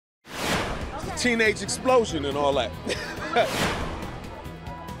teenage explosion and all that.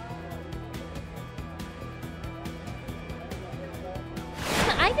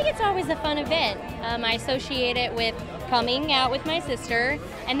 I think it's always a fun event. I associate it with coming out with my sister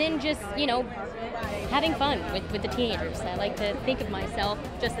and then just, having fun with the teenagers. I like to think of myself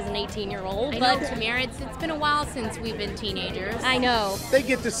just as an 18-year-old. I know, Tamara, it's been a while since we've been teenagers. I know. They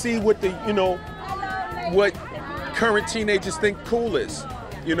get to see what what current teenagers think cool is.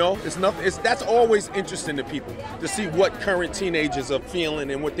 It's nothing. That's always interesting to people to see what current teenagers are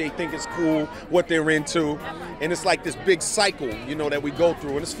feeling and what they think is cool, what they're into, and it's like this big cycle, that we go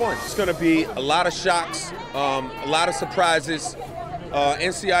through, and it's fun. It's going to be a lot of shocks, a lot of surprises.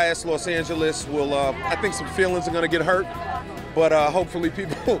 NCIS Los Angeles will. I think some feelings are going to get hurt, but hopefully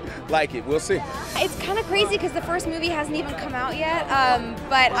people like it. We'll see. It's kind of crazy because the first movie hasn't even come out yet,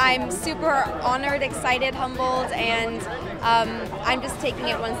 but I'm super honored, excited, humbled, and I'm just taking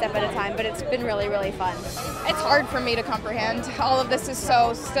it one step at a time, but it's been really, really fun. It's hard for me to comprehend. All of this is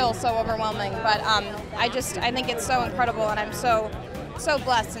still so overwhelming, but I think it's so incredible, and I'm so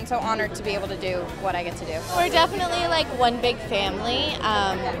blessed and so honored to be able to do what I get to do. We're definitely like one big family,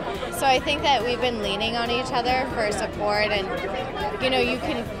 so I think that we've been leaning on each other for support, and you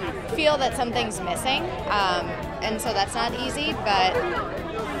can feel that something's missing, and so that's not easy, but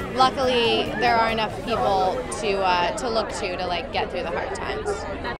luckily there are enough people to look to get through the hard times.